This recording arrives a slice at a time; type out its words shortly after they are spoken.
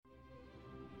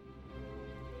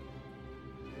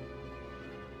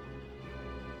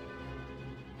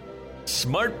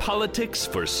Smart politics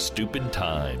for stupid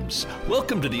times.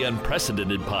 Welcome to the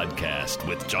Unprecedented Podcast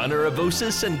with John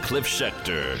Aravosis and Cliff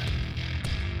Schechter.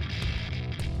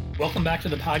 Welcome back to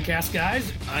the podcast,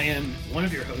 guys. I am one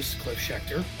of your hosts, Cliff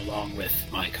Schechter, along with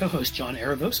my co-host, John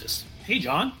Aravosis. Hey,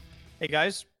 John. Hey,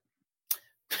 guys.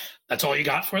 That's all you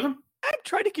got for them? I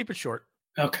tried to keep it short.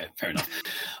 Okay, fair enough.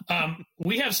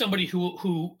 We have somebody who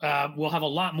will have a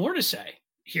lot more to say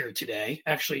here today.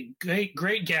 Actually,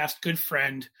 great guest, good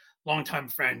friend, longtime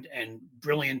friend, and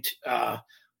brilliant.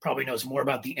 Probably knows more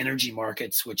about the energy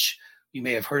markets, which you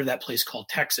may have heard of that place called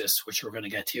Texas, which we're going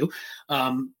to get to.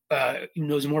 He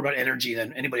knows more about energy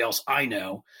than anybody else I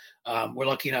know. We're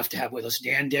lucky enough to have with us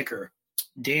Dan Dicker.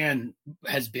 Dan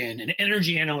has been an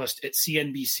energy analyst at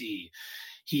CNBC.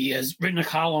 He has written a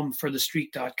column for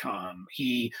TheStreet.com.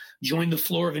 He joined the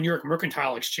floor of the New York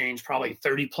Mercantile Exchange probably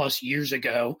 30 plus years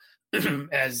ago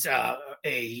as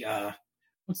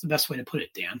what's the best way to put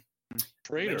it, Dan?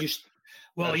 Trader.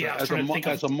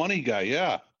 As a money guy,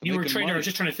 yeah. You were a trader. I was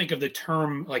just trying to think of the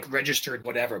term, like registered,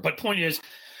 whatever. But point is,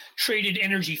 traded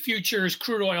energy futures,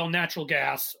 crude oil, natural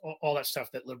gas, all that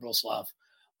stuff that liberals love.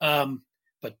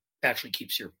 But actually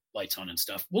keeps your lights on and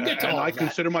stuff. We'll get to all of that. I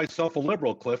consider myself a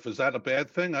liberal, Cliff. Is that a bad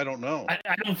thing? I don't know.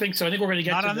 I don't think so. I think we're going to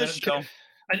get Not on this show.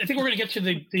 I think we're going to get to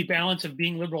the balance of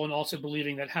being liberal and also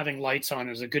believing that having lights on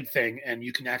is a good thing, and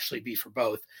you can actually be for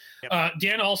both. Yep.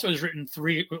 Dan also has written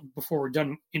before we're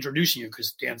done introducing you,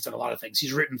 because Dan's done a lot of things.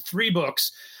 He's written 3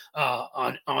 books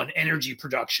on energy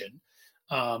production,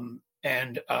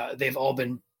 and they've all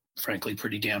been, frankly,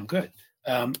 pretty damn good.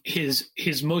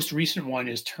 His most recent one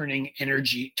is turning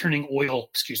oil,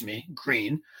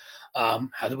 green.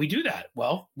 How do we do that?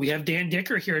 Well, we have Dan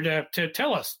Dicker here to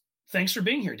tell us. Thanks for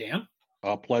being here, Dan.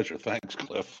 A pleasure. Thanks,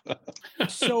 Cliff.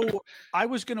 So I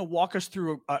was going to walk us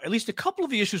through at least a couple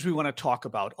of the issues we want to talk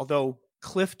about, although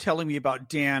Cliff telling me about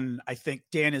Dan, I think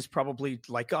Dan is probably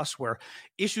like us, where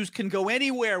issues can go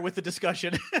anywhere with the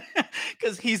discussion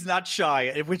because he's not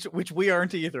shy, which we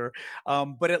aren't either.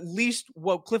 But at least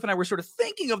what Cliff and I were sort of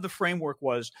thinking of the framework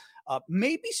was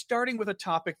maybe starting with a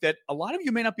topic that a lot of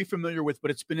you may not be familiar with,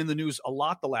 but it's been in the news a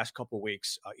lot the last couple of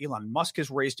weeks. Elon Musk has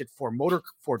raised it, Ford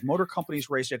Motor Company's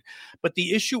raised it, but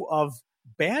the issue of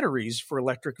batteries for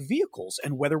electric vehicles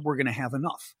and whether we're going to have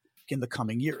enough in the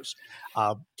coming years.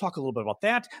 Talk a little bit about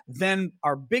that. Then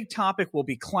our big topic will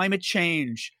be climate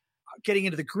change, getting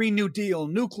into the Green New Deal,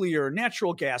 nuclear,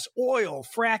 natural gas, oil,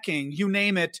 fracking, you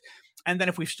name it. And then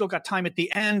if we've still got time at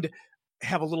the end,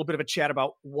 have a little bit of a chat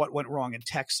about what went wrong in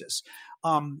Texas.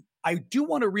 I do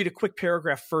want to read a quick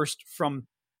paragraph first from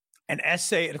an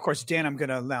essay. And of course, Dan, I'm going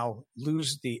to now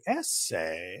lose the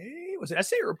essay. Was it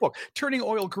essay or a book? Turning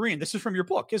Oil Green. This is from your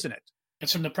book, isn't it?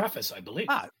 It's from the preface, I believe.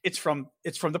 It's from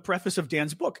the preface of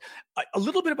Dan's book. A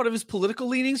little bit about his political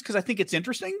leanings, because I think it's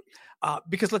interesting.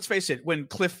 Because let's face it, when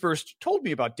Cliff first told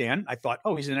me about Dan, I thought,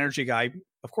 oh, he's an energy guy.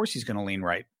 Of course he's going to lean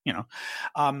right.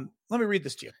 Let me read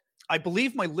this to you. I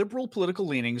believe my liberal political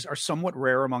leanings are somewhat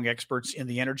rare among experts in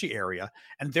the energy area,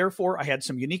 and therefore I had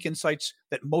some unique insights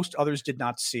that most others did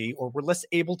not see or were less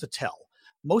able to tell.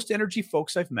 Most energy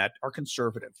folks I've met are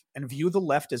conservative and view the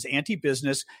left as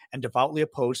anti-business and devoutly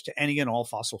opposed to any and all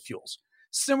fossil fuels.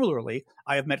 Similarly,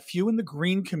 I have met few in the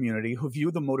green community who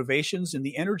view the motivations in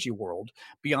the energy world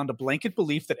beyond a blanket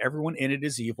belief that everyone in it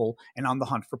is evil and on the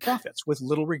hunt for profits, with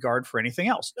little regard for anything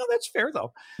else. No, that's fair,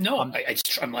 though. No,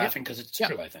 I'm laughing because it's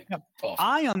true, I think. Yeah.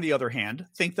 I, on the other hand,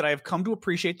 think that I have come to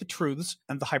appreciate the truths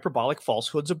and the hyperbolic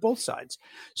falsehoods of both sides.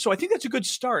 So I think that's a good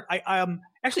start.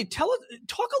 Actually, talk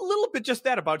a little bit just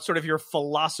that about sort of your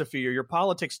philosophy or your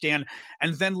politics, Dan,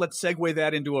 and then let's segue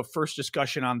that into a first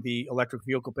discussion on the electric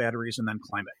vehicle batteries and then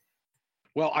climate.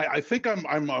 Well, I think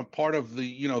I'm a part of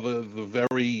the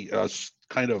very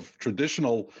kind of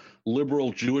traditional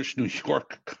liberal Jewish New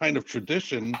York kind of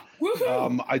tradition.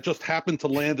 I just happened to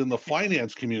land in the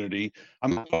finance community.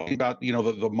 I'm not talking about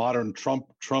the modern Trump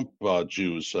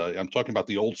Jews. I'm talking about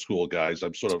the old school guys.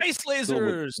 I'm sort of space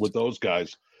lasers with those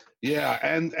guys. Yeah,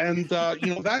 and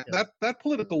that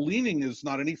political leaning is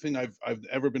not anything I've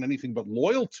ever been anything but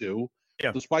loyal to.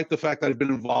 Yeah. Despite the fact that I've been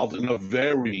involved in a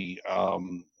very,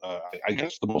 I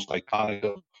guess, the most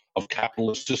iconic of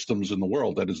capitalist systems in the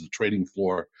world, that is the trading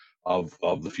floor of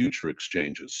the future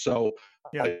exchanges. So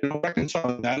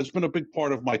reconciling that has been a big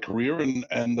part of my career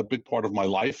and a big part of my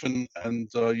life and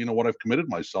what I've committed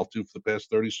myself to for the past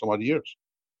 30 some odd years.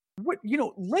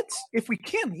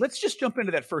 let's just jump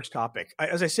into that first topic.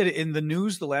 As I said, in the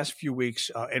news the last few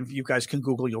weeks, and you guys can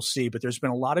Google, you'll see, but there's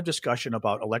been a lot of discussion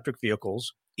about electric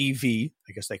vehicles, EV,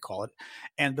 I guess they call it,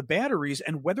 and the batteries,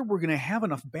 and whether we're going to have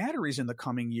enough batteries in the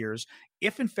coming years.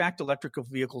 If in fact electrical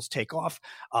vehicles take off,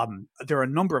 there are a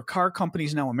number of car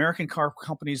companies now, American car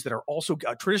companies that are also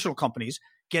traditional companies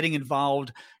getting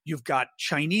involved. You've got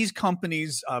Chinese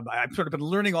companies. I've sort of been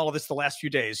learning all of this the last few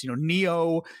days.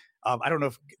 NIO. I don't know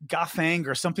if Gafang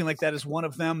or something like that is one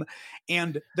of them.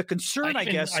 And the concern,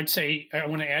 I'd say, I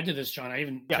want to add to this, John. I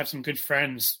even have some good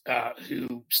friends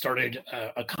who started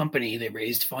a company. They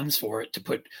raised funds for it to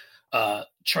put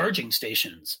charging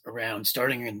stations around,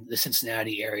 starting in the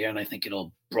Cincinnati area. And I think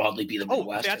it'll broadly be the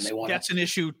Midwest. That's an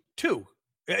issue too.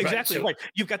 Exactly right.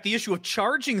 You've got the issue of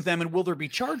charging them, and will there be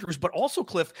chargers? But also,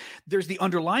 Cliff, there's the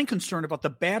underlying concern about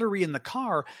the battery in the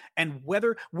car and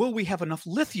whether will we have enough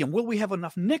lithium? Will we have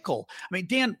enough nickel? I mean,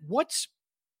 Dan,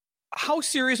 how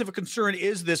serious of a concern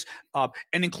is this?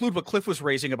 And include what Cliff was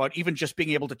raising about even just being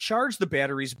able to charge the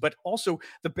batteries, but also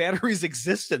the battery's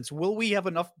existence. Will we have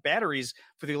enough batteries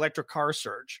for the electric car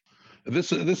surge?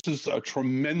 This is a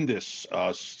tremendous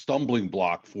stumbling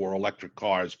block for electric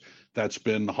cars that's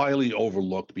been highly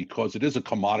overlooked because it is a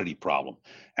commodity problem.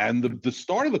 And the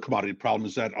start of the commodity problem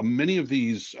is that many of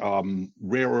these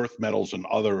rare earth metals and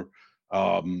other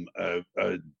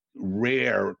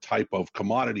rare type of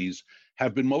commodities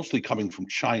have been mostly coming from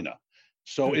China.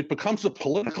 So it becomes a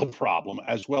political problem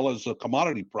as well as a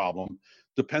commodity problem,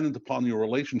 dependent upon your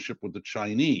relationship with the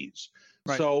Chinese.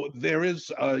 Right. So there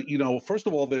is, first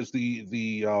of all, there's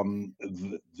the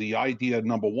idea,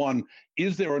 number one,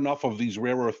 is there enough of these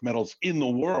rare earth metals in the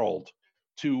world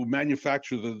to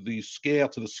manufacture the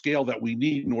scale that we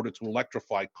need in order to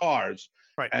electrify cars?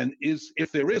 Right. And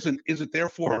if there isn't, is it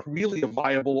therefore really a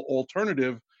viable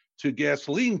alternative to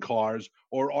gasoline cars,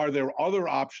 or are there other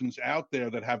options out there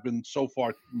that have been so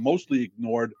far mostly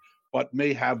ignored, but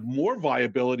may have more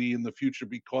viability in the future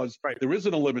because there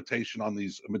isn't a limitation on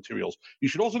these materials? You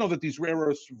should also know that these rare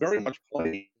earths very much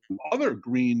play into other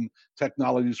green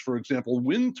technologies. For example,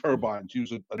 wind turbines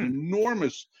use an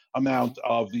enormous amount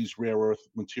of these rare earth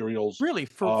materials. Really?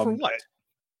 For what?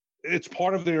 It's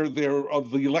part of the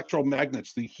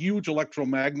electromagnets, the huge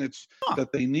electromagnets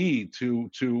that they need to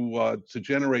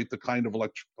generate the kind of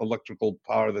electrical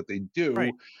power that they do.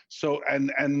 Right. So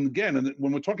and again,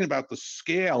 when we're talking about the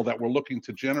scale that we're looking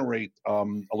to generate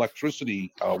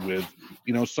electricity with,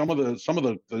 some of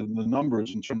the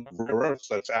numbers in terms of rare earths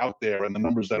that's out there and the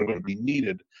numbers that are going to be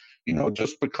needed,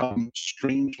 just become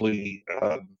strangely,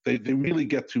 they really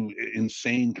get to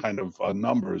insane kind of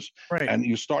numbers. Right. And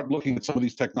you start looking at some of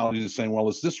these technologies and saying, well,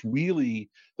 is this really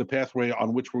the pathway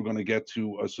on which we're going to get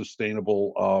to a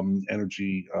sustainable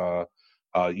energy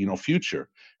future?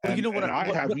 And, I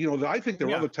think there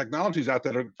are other technologies out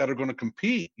there that are going to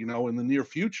compete, in the near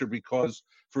future because,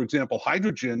 for example,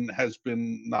 hydrogen has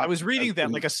been I was reading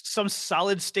that like some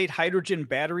solid state hydrogen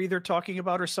battery they're talking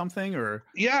about or something, or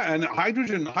and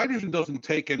hydrogen doesn't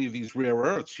take any of these rare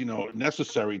earths,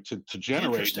 necessary to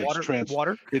generate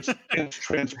water. It's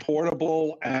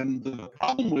transportable, and the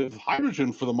problem with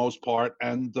hydrogen for the most part,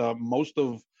 and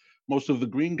most of the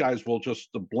green guys will just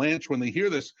blanch when they hear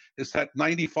this, is that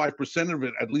 95% of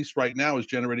it, at least right now, is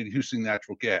generated using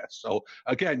natural gas. So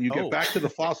again, you get back to the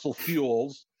fossil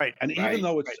fuels, and even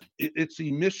though it's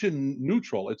emission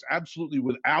neutral, it's absolutely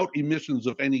without emissions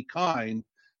of any kind.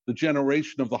 The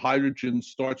generation of the hydrogen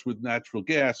starts with natural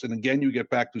gas. And again, you get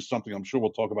back to something I'm sure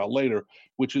we'll talk about later,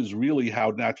 which is really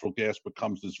how natural gas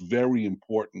becomes this very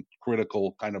important,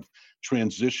 critical kind of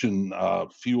transition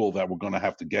fuel that we're going to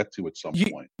have to get to at some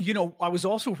point. I was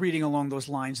also reading along those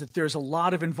lines that there's a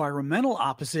lot of environmental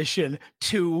opposition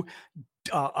to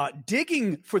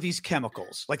digging for these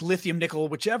chemicals like lithium, nickel,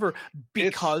 whichever,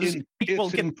 because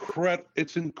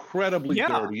it's incredibly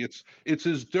dirty. It's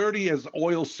as dirty as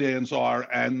oil sands are,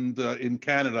 and in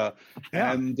Canada,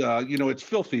 and it's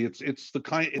filthy. It's the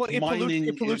kind. It's mining.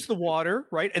 It pollutes the water,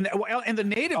 right? And the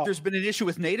native. There's been an issue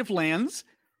with native lands.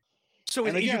 So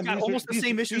you've got almost the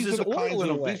same issues as oil in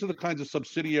a way. These are the kinds of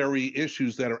subsidiary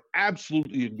issues that are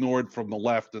absolutely ignored from the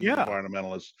left and the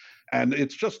environmentalists. And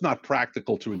it's just not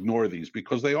practical to ignore these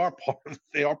because they are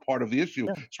part of the issue,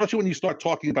 especially when you start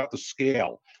talking about the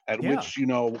scale at which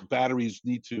batteries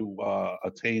need to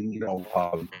attain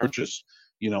purchase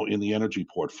in the energy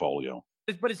portfolio.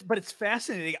 But it's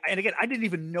fascinating. And again, I didn't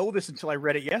even know this until I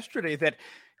read it yesterday, that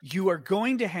you are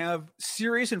going to have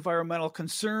serious environmental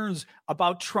concerns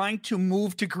about trying to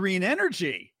move to green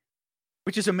energy,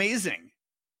 which is amazing.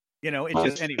 It's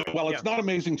just anyway. Well, it's not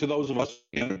amazing to those of us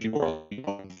in the energy world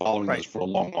following this for a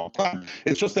long, long time.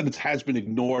 It's just that it has been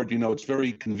ignored. It's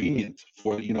very convenient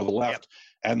for the left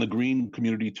and the green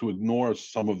community to ignore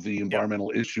some of the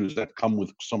environmental issues that come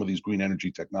with some of these green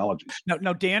energy technologies.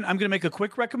 Now, Dan, I'm going to make a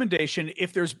quick recommendation.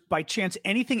 If there's by chance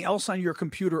anything else on your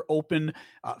computer open,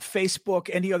 Facebook,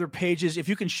 any other pages, if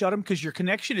you can shut them because your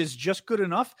connection is just good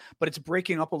enough, but it's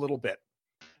breaking up a little bit.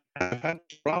 I've had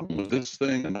a problem with this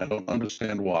thing, and I don't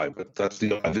understand why. But that's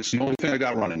the only thing I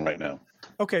got running right now.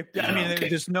 Okay. I mean,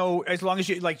 there's no, as long as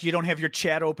you don't have your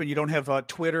chat open, you don't have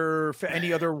Twitter,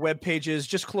 any other web pages,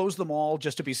 just close them all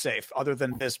just to be safe. Other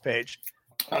than this page.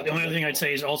 The only other thing I'd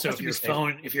say is also if your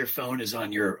phone is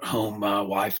on your home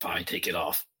Wi-Fi, take it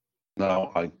off.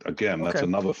 No, that's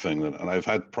another thing and I've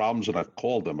had problems, and I've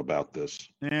called them about this.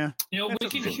 Yeah, we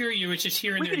can hear you. It's just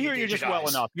here and there. We can hear you just well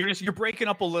enough. You're breaking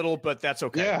up a little, but that's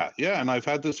okay. Yeah, and I've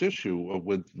had this issue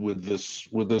with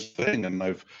this thing, and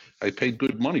I paid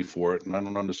good money for it, and I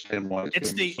don't understand why.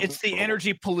 It's the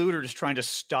energy polluters trying to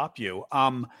stop you.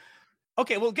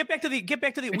 Okay, well, get back to the.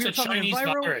 It's a Chinese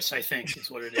virus, I think, is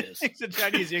what it is. It's a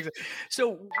Chinese.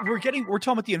 So we're talking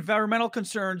about the environmental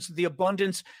concerns, the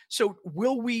abundance. So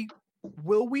will we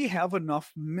have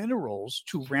enough minerals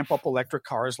to ramp up electric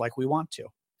cars like we want to?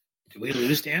 Did we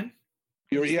lose Dan?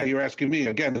 You're asking me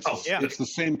again. It's the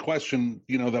same question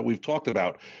that we've talked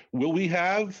about. Will we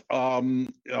have?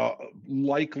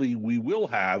 Likely, we will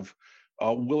have.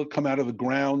 Will it come out of the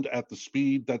ground at the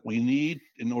speed that we need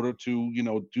in order to,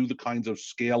 do the kinds of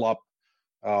scale up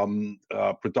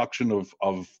production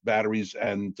of batteries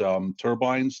and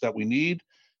turbines that we need?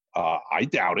 I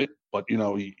doubt it, but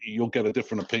you'll get a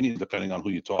different opinion depending on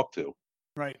who you talk to.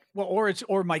 Right. Well,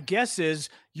 or my guess is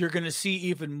you're going to see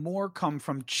even more come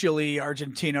from Chile,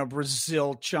 Argentina,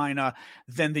 Brazil, China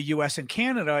than the U.S. and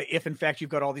Canada. If in fact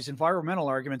you've got all these environmental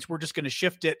arguments, we're just going to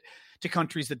shift it to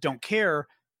countries that don't care.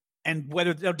 And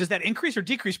whether does that increase or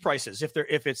decrease prices if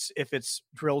it's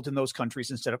drilled in those countries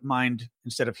instead of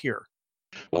here?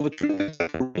 Well, the truth is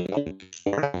that in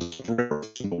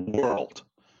the world,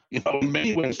 in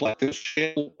many ways, like this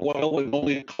shale oil in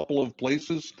only a couple of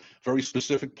places, very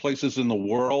specific places in the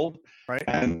world, right?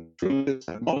 And the truth is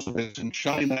that most of it's in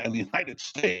China and the United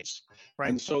States. Right.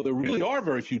 And so there really are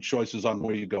very few choices on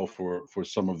where you go for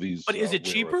some of these. But is it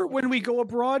cheaper when we go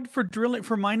abroad for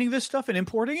mining this stuff and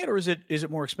importing it, or is it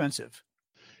more expensive?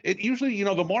 It usually,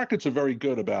 the markets are very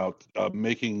good about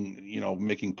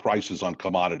making prices on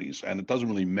commodities, and it doesn't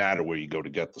really matter where you go to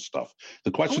get the stuff.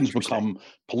 The questions become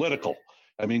political.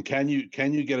 I mean, can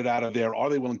you get it out of there? Are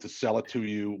they willing to sell it to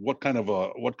you? What kind of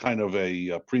a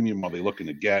premium are they looking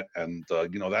to get? And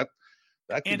that.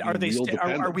 And are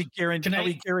we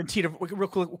guaranteed of real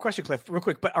quick question, Cliff, real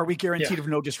quick? But are we guaranteed of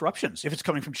no disruptions if it's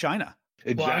coming from China?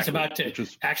 Exactly. Well, I was about to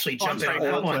actually jump in on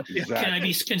that one. Exactly. Can I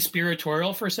be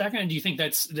conspiratorial for a second? Do you think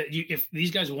if these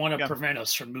guys want to prevent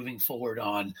us from moving forward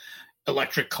on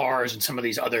electric cars and some of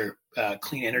these other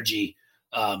clean energy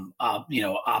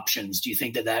options, do you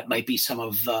think that might be some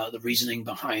of the reasoning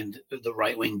behind the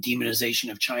right-wing demonization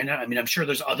of China? I mean, I'm sure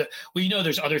there's other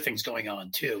things going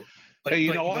on too. But,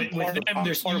 with them,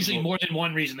 there's usually more than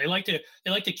one reason. They like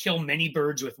to kill many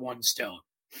birds with one stone.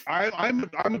 I'm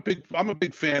a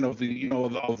big fan of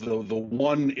the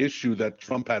one issue that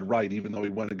Trump had right, even though he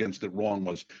went against it wrong,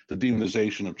 was the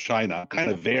demonization of China. I'm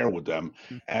kind of there with them,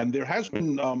 and there has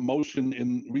been motion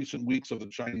in recent weeks of the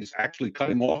Chinese actually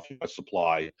cutting off a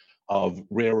supply of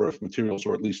rare earth materials,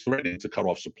 or at least threatening to cut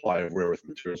off supply of rare earth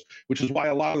materials, which is why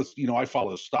a lot of this, I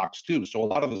follow the stocks too. So a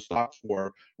lot of the stocks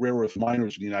for rare earth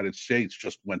miners in the United States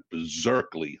just went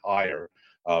berserkly higher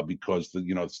because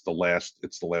it's the last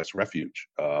refuge.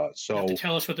 So you have to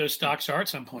tell us what those stocks are at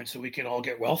some point so we can all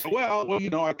get wealthy.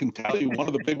 Well, I can tell you one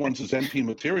of the big ones is NP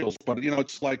Materials, but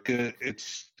it's like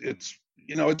it's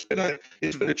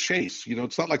been a chase.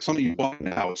 It's not like something you bought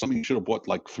now. It's something you should have bought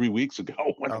like 3 weeks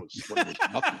ago when it was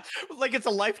nothing. Like it's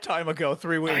a lifetime ago,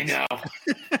 3 weeks. I know.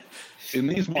 In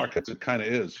these markets, it kind of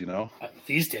is,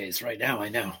 These days, right now, I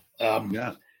know.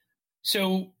 Yeah.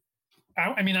 So,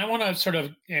 I want to sort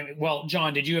of. Well,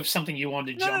 John, did you have something you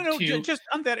wanted to jump to? No, just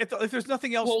on that. If there's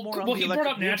nothing else, he brought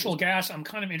up natural gas. I'm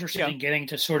kind of interested in getting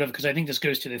to sort of, because I think this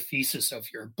goes to the thesis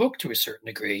of your book to a certain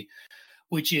degree,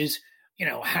 which is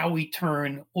how we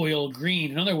turn oil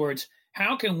green. In other words,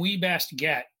 how can we best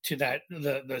get to that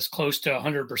this close to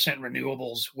 100%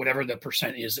 renewables, whatever the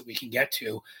percent is that we can get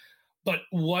to? But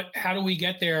how do we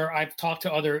get there? I've talked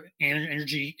to other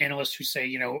energy analysts who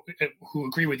say, who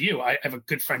agree with you. I have a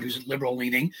good friend who's liberal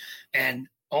leaning and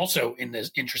also in this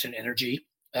interest in energy.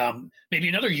 Maybe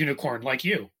another unicorn like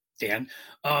you Dan.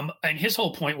 And his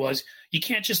whole point was you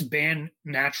can't just ban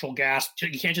natural gas.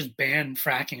 You can't just ban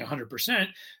fracking 100%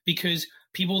 because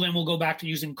people then will go back to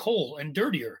using coal and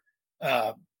dirtier,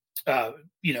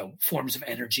 forms of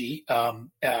energy.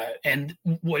 And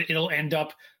what it'll end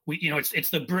up, it's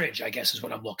the bridge, I guess, is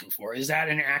what I'm looking for. Is that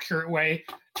an accurate way?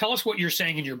 Tell us what you're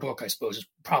saying in your book, I suppose, is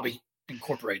probably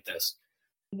incorporate this.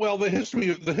 Well, the history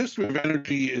of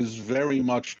energy is very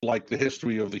much like the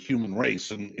history of the human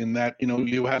race, and in that,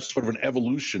 you have sort of an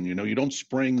evolution. You don't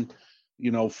spring,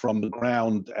 from the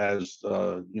ground as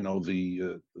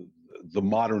the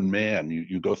modern man.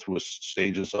 You go through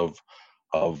stages of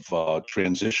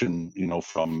transition,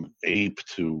 from ape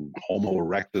to Homo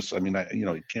erectus. I mean,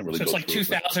 you can't really. So it's like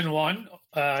 2001.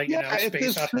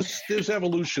 There's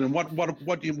evolution, and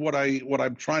what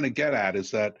I'm trying to get at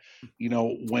is that,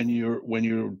 when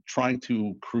you're trying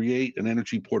to create an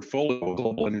energy portfolio, a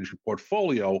global energy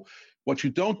portfolio, what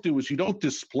you don't do is you don't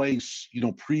displace,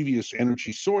 previous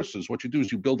energy sources. What you do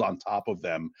is you build on top of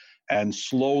them, and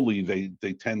slowly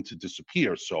they tend to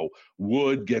disappear. So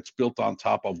wood gets built on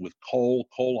top of with coal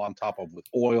on top of with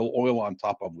oil on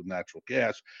top of with natural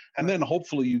gas, and then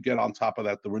hopefully you get on top of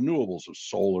that the renewables of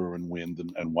solar and wind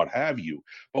and what have you.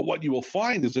 But what you will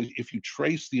find is that if you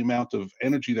trace the amount of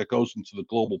energy that goes into the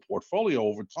global portfolio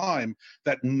over time,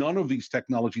 that none of these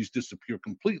technologies disappear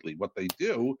completely. What they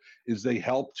do is they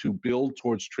help to build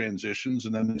towards transitions,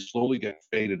 and then they slowly get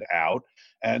faded out.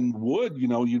 And wood,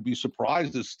 you'd be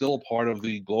surprised, is still part of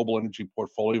the global energy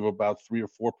portfolio of about 3 or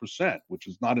 4%, which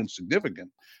is not insignificant,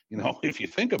 if you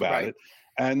think about it.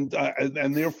 And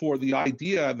therefore, the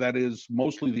idea that is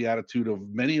mostly the attitude of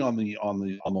many on the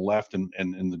left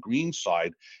and the green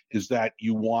side is that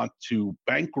you want to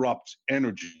bankrupt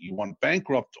energy, you want to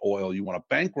bankrupt oil, you want to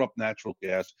bankrupt natural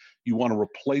gas, you want to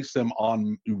replace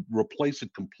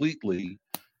it completely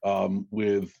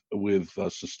with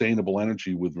sustainable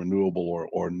energy, with renewable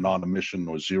or non-emission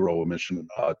or zero emission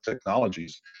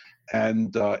technologies.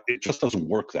 And it just doesn't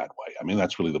work that way. I mean,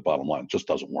 that's really the bottom line. It just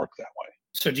doesn't work that way.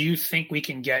 So do you think we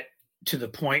can get to the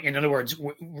point, in other words,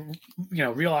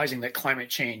 realizing that climate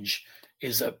change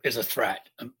is a threat,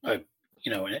 a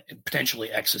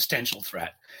potentially existential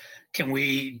threat? Can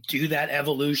we do that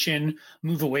evolution,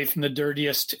 move away from the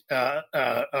dirtiest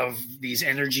of these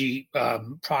energy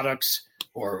products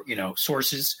or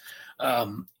sources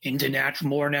into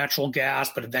more natural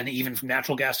gas, but then even from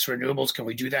natural gas to renewables? Can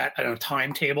we do that at a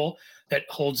timetable that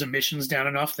holds emissions down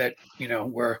enough that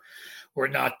we're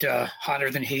not hotter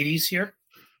than Hades here?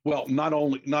 Well, not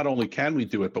only can we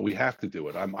do it, but we have to do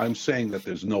it. I'm saying that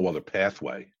there's no other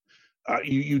pathway.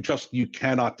 You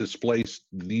cannot displace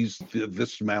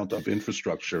this amount of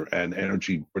infrastructure and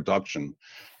energy production,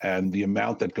 and the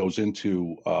amount that goes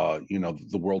into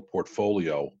the world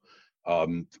portfolio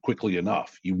quickly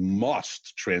enough. You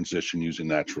must transition using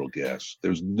natural gas.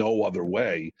 There's no other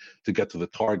way to get to the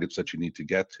targets that you need to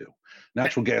get to.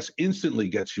 Natural gas instantly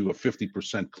gets you a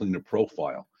 50% cleaner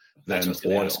profile than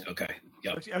oil. Okay.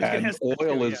 Yep. And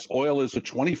oil is a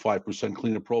 25%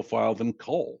 cleaner profile than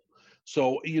coal.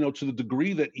 So, to the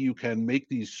degree that you can make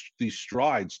these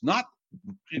strides, not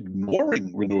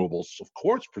ignoring renewables, of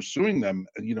course, pursuing them,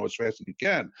 as fast as you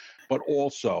can, but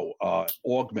also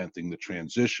augmenting the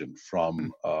transition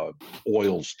from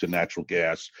oils to natural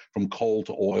gas, from coal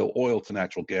to oil to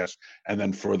natural gas, and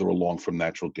then further along from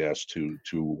natural gas to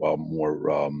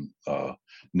more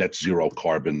net zero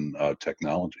carbon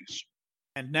technologies.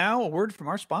 And now a word from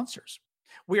our sponsors.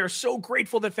 We are so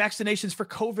grateful that vaccinations for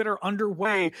COVID are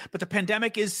underway, but the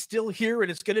pandemic is still here, and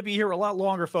it's going to be here a lot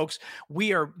longer, folks.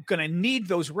 We are going to need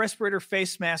those respirator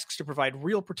face masks to provide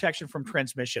real protection from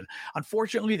transmission.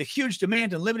 Unfortunately, the huge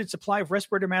demand and limited supply of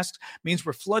respirator masks means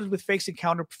we're flooded with fakes and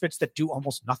counterfeits that do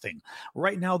almost nothing.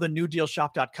 Right now, the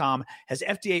NewDealShop.com has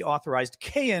FDA-authorized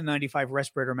KN95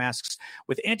 respirator masks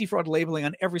with anti-fraud labeling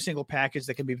on every single package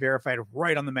that can be verified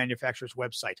right on the manufacturer's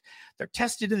website. They're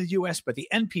tested in the U.S. by the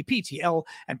NPPTL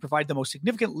and provide the most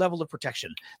significant level of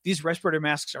protection. These respirator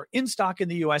masks are in stock in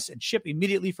the U.S. and ship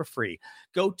immediately for free.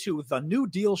 Go to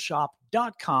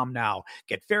thenewdealshop.com now.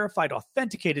 Get verified,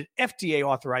 authenticated,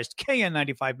 FDA-authorized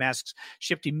KN95 masks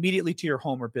shipped immediately to your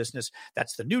home or business.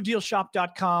 That's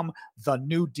thenewdealshop.com,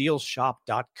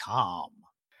 thenewdealshop.com.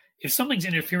 If something's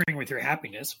interfering with your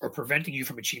happiness or preventing you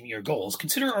from achieving your goals,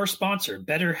 consider our sponsor,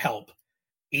 BetterHelp.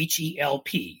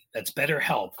 H-E-L-P, that's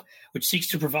BetterHelp, which seeks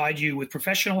to provide you with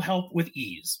professional help with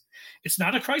ease. It's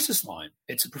not a crisis line.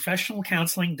 It's a professional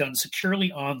counseling done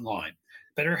securely online.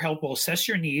 BetterHelp will assess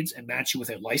your needs and match you with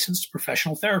a licensed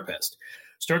professional therapist.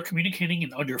 Start communicating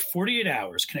in under 48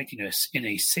 hours, connecting us in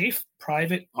a safe,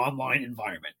 private, online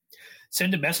environment.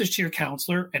 Send a message to your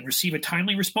counselor and receive a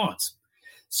timely response.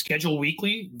 Schedule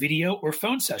weekly video or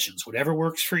phone sessions, whatever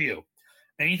works for you.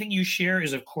 Anything you share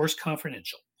is, of course,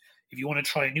 confidential. If you want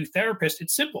to try a new therapist,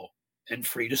 it's simple and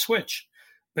free to switch.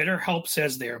 BetterHelp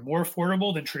says they are more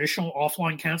affordable than traditional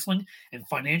offline counseling, and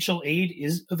financial aid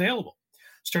is available.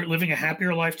 Start living a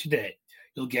happier life today.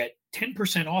 You'll get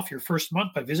 10% off your first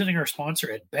month by visiting our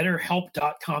sponsor at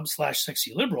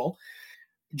betterhelp.com/sexyliberal.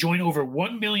 Join over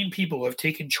 1 million people who have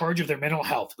taken charge of their mental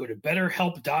health. Go to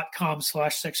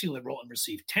betterhelp.com/sexyliberal and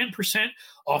receive 10%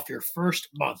 off your first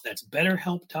month. That's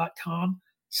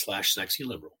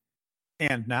betterhelp.com/sexyliberal.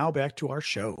 And now back to our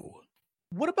show.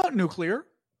 What about nuclear?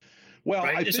 Well,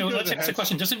 right. So let's ask the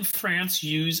question: doesn't France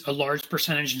use a large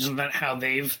percentage? Isn't that how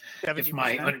they've? If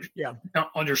my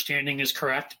understanding is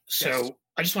correct. So yes.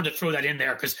 I just wanted to throw that in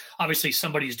there because obviously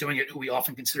somebody's doing it who we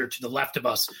often consider to the left of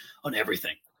us on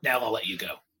everything. Now I'll let you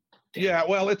go. Dan. Yeah,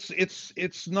 well,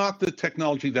 it's not the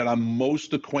technology that I'm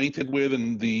most acquainted with,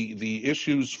 and the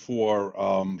issues for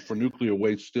nuclear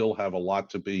waste still have a lot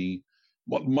to be.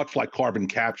 Much like carbon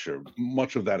capture,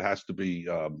 much of that has to be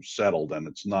settled, and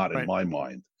it's not in my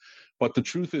mind. But the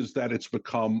truth is that it's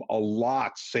become a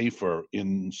lot safer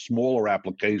in smaller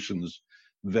applications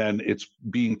than it's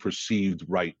being perceived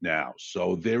right now.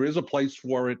 So there is a place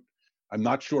for it. I'm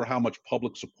not sure how much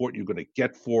public support you're going to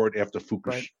get for it after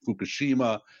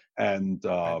Fukushima and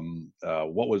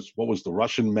what was the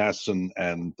Russian mess and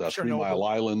 3 Mile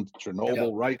Island,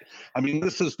 Chernobyl, right? I mean,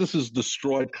 this has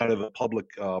destroyed kind of the public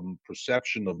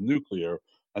perception of nuclear,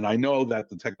 and I know that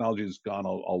the technology has gone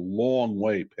a long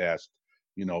way past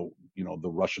the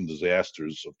Russian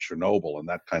disasters of Chernobyl and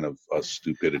that kind of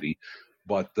stupidity.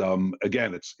 But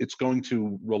again, it's going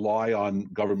to rely on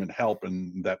government help,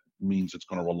 and that means it's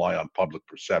going to rely on public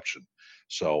perception.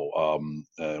 So,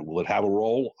 will it have a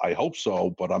role? I hope so,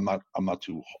 but I'm not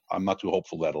too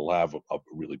hopeful that it'll have a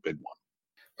really big one.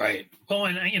 Right. Well,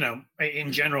 and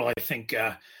in general, I think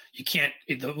you can't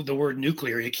the word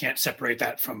nuclear. You can't separate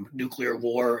that from nuclear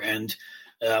war. And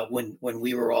when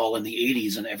we were all in the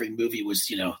 80s, and every movie was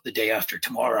The Day After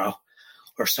Tomorrow.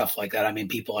 Or stuff like that. I mean,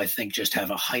 people, I think, just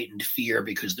have a heightened fear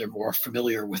because they're more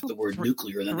familiar with the word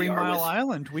nuclear than they are 3 Mile with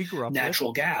Island. We grew up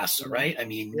natural gas, right? I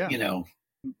mean,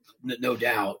 no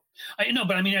doubt. I know,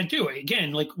 but I mean, I do.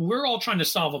 Again, like we're all trying to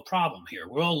solve a problem here.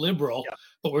 We're all liberal,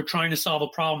 but we're trying to solve a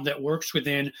problem that works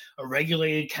within a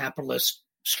regulated capitalist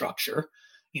structure,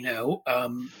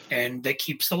 and that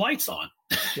keeps the lights on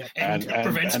and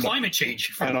prevents climate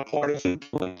change. And a partisan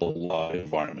political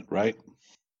environment, right?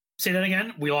 Say that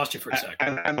again. We lost you for a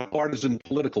second. And a partisan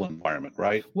political environment,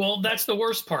 right? Well, that's the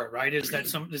worst part, right? And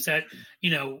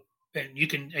you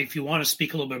can, if you want to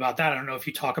speak a little bit about that. I don't know if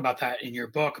you talk about that in your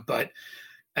book, but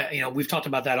we've talked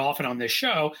about that often on this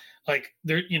show. Like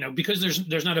there, because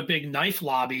there's not a big knife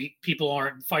lobby, people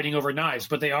aren't fighting over knives,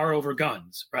 but they are over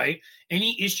guns, right?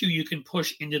 Any issue you can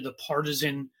push into the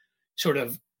partisan sort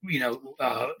of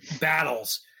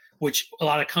battles, which a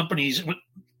lot of companies.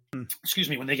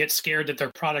 When they get scared that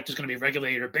their product is going to be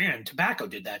regulated or banned, tobacco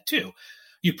did that too.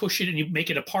 You push it and you make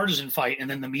it a partisan fight, and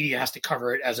then the media has to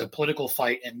cover it as a political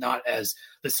fight and not as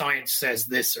the science says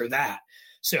this or that.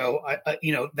 So,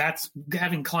 that's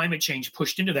having climate change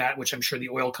pushed into that, which I'm sure the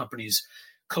oil companies,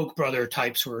 Koch brother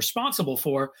types were responsible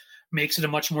for, makes it a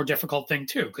much more difficult thing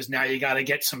too, because now you got to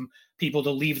get some people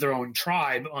to leave their own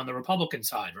tribe on the Republican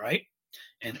side, right,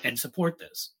 and support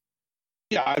this.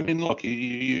 Yeah, I mean, look,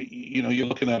 you're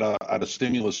looking at a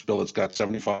stimulus bill that's got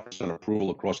 75% approval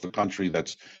across the country.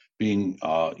 That's being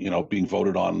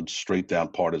voted on straight down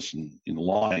partisan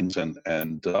lines, and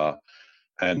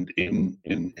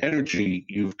in energy,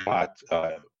 you've got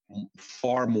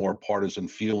far more partisan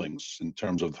feelings in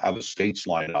terms of how the states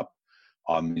line up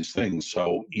on these things.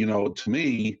 So, to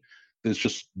me, there's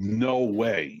just no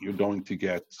way you're going to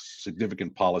get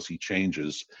significant policy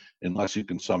changes unless you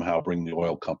can somehow bring the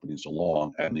oil companies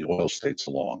along and the oil states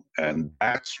along. And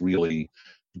that's really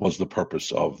was the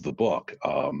purpose of the book,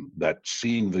 that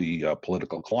seeing the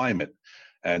political climate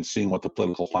and seeing what the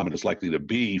political climate is likely to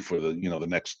be for the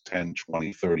next 10,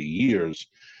 20, 30 years,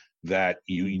 that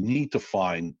you need to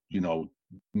find,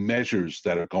 measures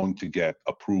that are going to get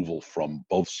approval from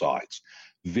both sides.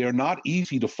 They're not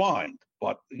easy to find.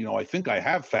 But I think I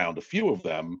have found a few of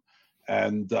them,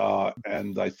 and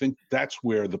I think that's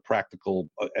where the practical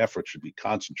effort should be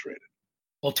concentrated.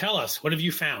 Well, tell us, what have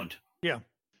you found? Yeah.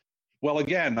 Well,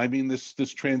 again, I mean, this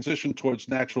transition towards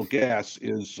natural gas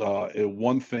is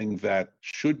one thing that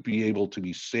should be able to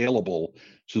be saleable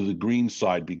to the green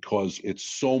side because it's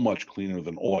so much cleaner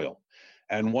than oil.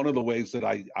 And one of the ways that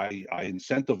I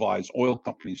incentivize oil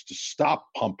companies to stop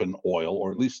pumping oil,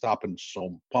 or at least stopping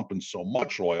pumping so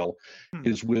much oil,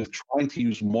 is with trying to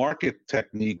use market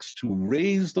techniques to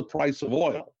raise the price of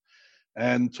oil,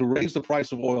 and to raise the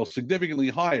price of oil significantly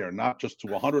higher, not just to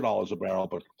 $100 a barrel,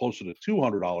 but closer to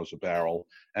 $200 a barrel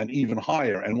and even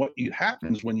higher. And what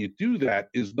happens when you do that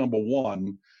is, number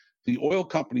one, the oil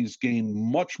companies gain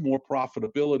much more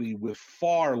profitability with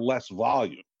far less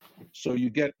volume. So you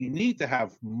need to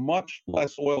have much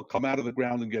less oil come out of the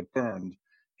ground and get burned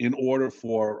in order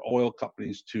for oil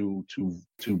companies to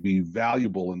be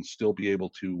valuable and still be able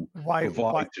to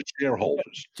provide to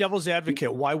shareholders. Devil's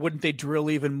advocate, why wouldn't they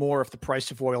drill even more if the price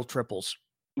of oil triples?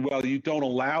 Well, you don't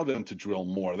allow them to drill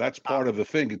more. That's part of the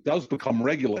thing. It does become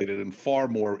regulated in far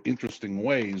more interesting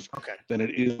ways than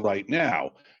it is right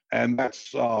now. And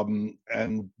that's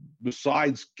and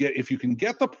besides, if you can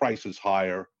get the prices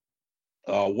higher,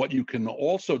 what you can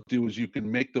also do is you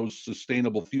can make those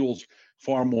sustainable fuels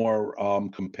far more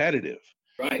competitive,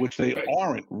 which they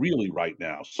aren't really right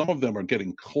now. Some of them are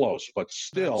getting close, but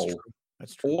still,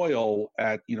 that's true. Oil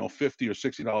at $50 or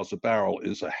 $60 a barrel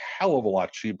is a hell of a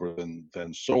lot cheaper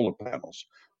than solar panels.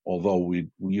 Although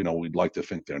we'd like to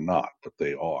think they're not, but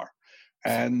they are.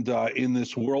 And in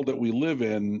this world that we live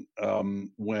in,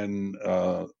 when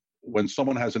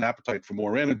someone has an appetite for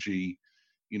more energy,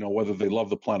 whether they love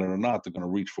the planet or not, they're going to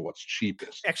reach for what's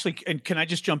cheapest. Actually, and can I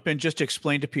just jump in just to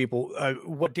explain to people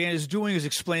what Dan is doing is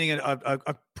explaining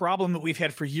a problem that we've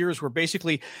had for years, where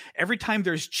basically every time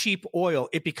there's cheap oil,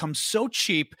 it becomes so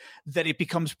cheap that it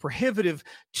becomes prohibitive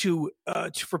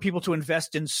for people to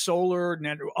invest in solar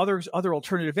and other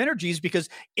alternative energies, because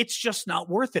it's just not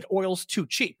worth it. Oil's too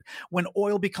cheap. When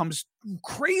oil becomes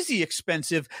crazy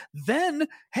expensive, then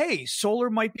hey, solar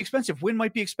might be expensive, wind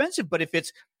might be expensive, but if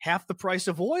it's half the price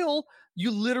of oil, you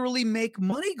literally make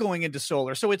money going into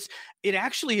solar. So it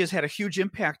actually has had a huge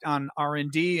impact on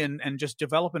R&D and just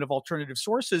development of alternative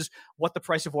sources, what the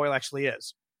price of oil actually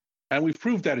is. And we've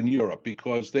proved that in Europe,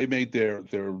 because they made their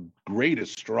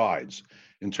greatest strides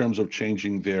in terms of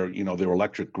changing their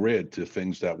electric grid to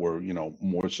things that were,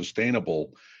 more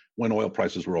sustainable when oil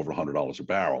prices were over $100 a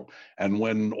barrel. And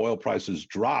when oil prices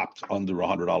dropped under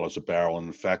 $100 a barrel, and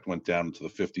in fact went down into the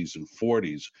 50s and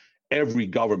 40s, every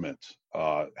government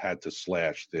had to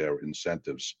slash their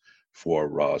incentives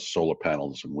for solar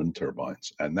panels and wind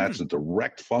turbines. And that's a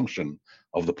direct function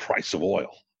of the price of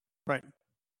oil. Right.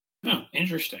 Oh,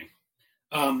 interesting.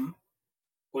 I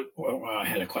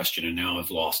had a question and now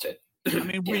I've lost it. I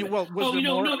mean,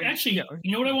 actually,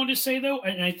 you know what I wanted to say, though?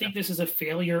 And I think this is a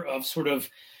failure of sort of,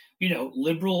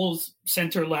 liberals,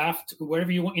 center left,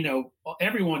 whatever you want,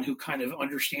 everyone who kind of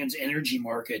understands energy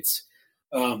markets,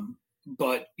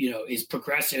 but is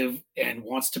progressive and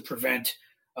wants to prevent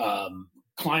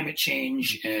climate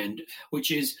change, and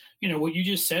which is what you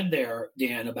just said there,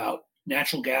 Dan, about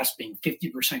natural gas being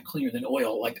 50% cleaner than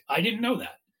oil. Like, I didn't know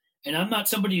that, and I'm not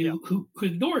somebody who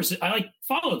ignores it. I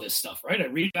follow this stuff, right? I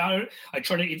read about it. I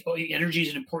try to. Energy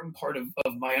is an important part of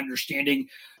my understanding,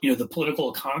 the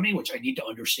political economy, which I need to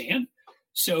understand.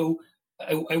 So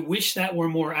I wish that were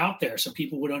more out there, so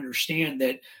people would understand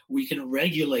that we can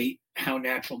regulate how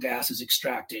natural gas is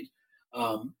extracted,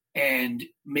 and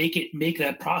make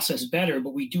that process better.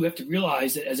 But we do have to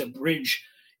realize that as a bridge,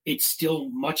 it's still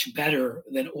much better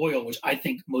than oil, which I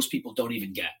think most people don't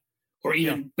even get, or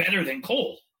even better than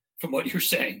coal, from what you're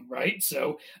saying, right?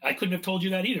 So I couldn't have told you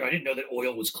that either. I didn't know that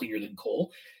oil was cleaner than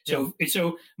coal.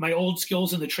 So my old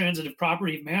skills in the transitive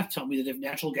property of math tell me that if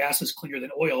natural gas is cleaner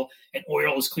than oil and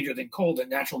oil is cleaner than coal, then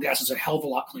natural gas is a hell of a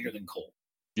lot cleaner than coal.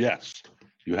 Yes,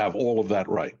 you have all of that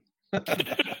right.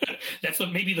 That's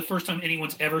maybe the first time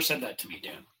anyone's ever said that to me,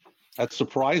 Dan. That's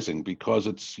surprising, because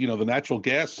it's, the natural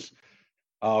gas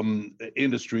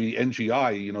industry,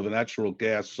 NGI, the natural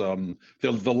gas, the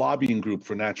lobbying group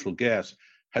for natural gas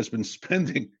has been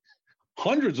spending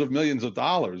hundreds of millions of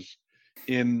dollars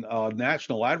in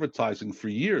national advertising for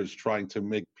years, trying to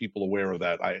make people aware of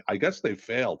that. I guess they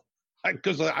failed,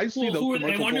 because I see those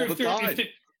commercials all the time.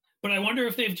 But I wonder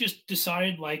if they've just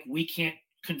decided, like, we can't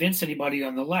convince anybody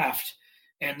on the left,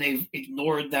 and they've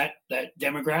ignored that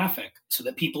demographic, so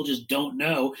that people just don't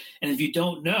know. And if you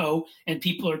don't know, and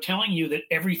people are telling you that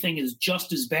everything is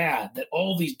just as bad, that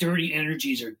all these dirty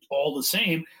energies are all the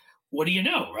same, what do you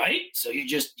know, right? So you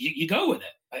just you go with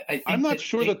it. I'm not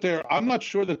sure that they're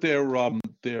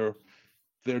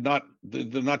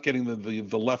not getting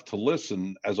the left to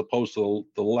listen, as opposed to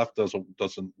the left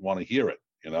doesn't want to hear it.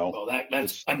 Well,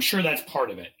 I'm sure that's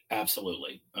part of it.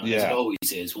 Absolutely. As it always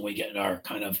is when we get in our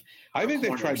kind of. I think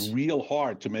they've tried real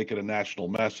hard to make it a national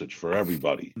message for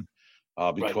everybody.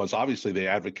 because obviously they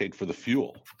advocate for the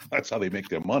fuel. That's how they make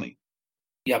their money.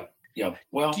 Yep.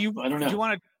 Well, I don't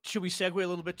know. Should we segue a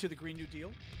little bit to the Green New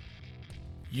Deal?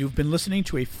 You've been listening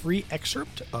to a free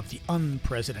excerpt of the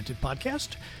Unprecedented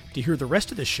Podcast. To hear the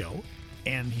rest of the show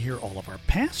and hear all of our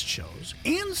past shows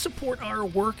and support our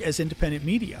work as independent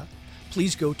media,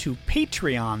 please go to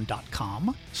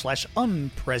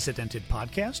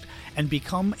patreon.com/unprecedentedpodcast and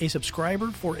become a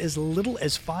subscriber for as little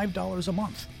as $5 a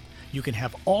month. You can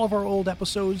have all of our old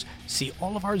episodes, see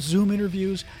all of our Zoom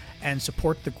interviews, and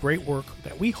support the great work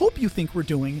that we hope you think we're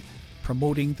doing,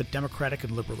 promoting the democratic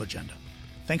and liberal agenda.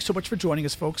 Thanks so much for joining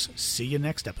us, folks. See you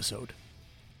next episode.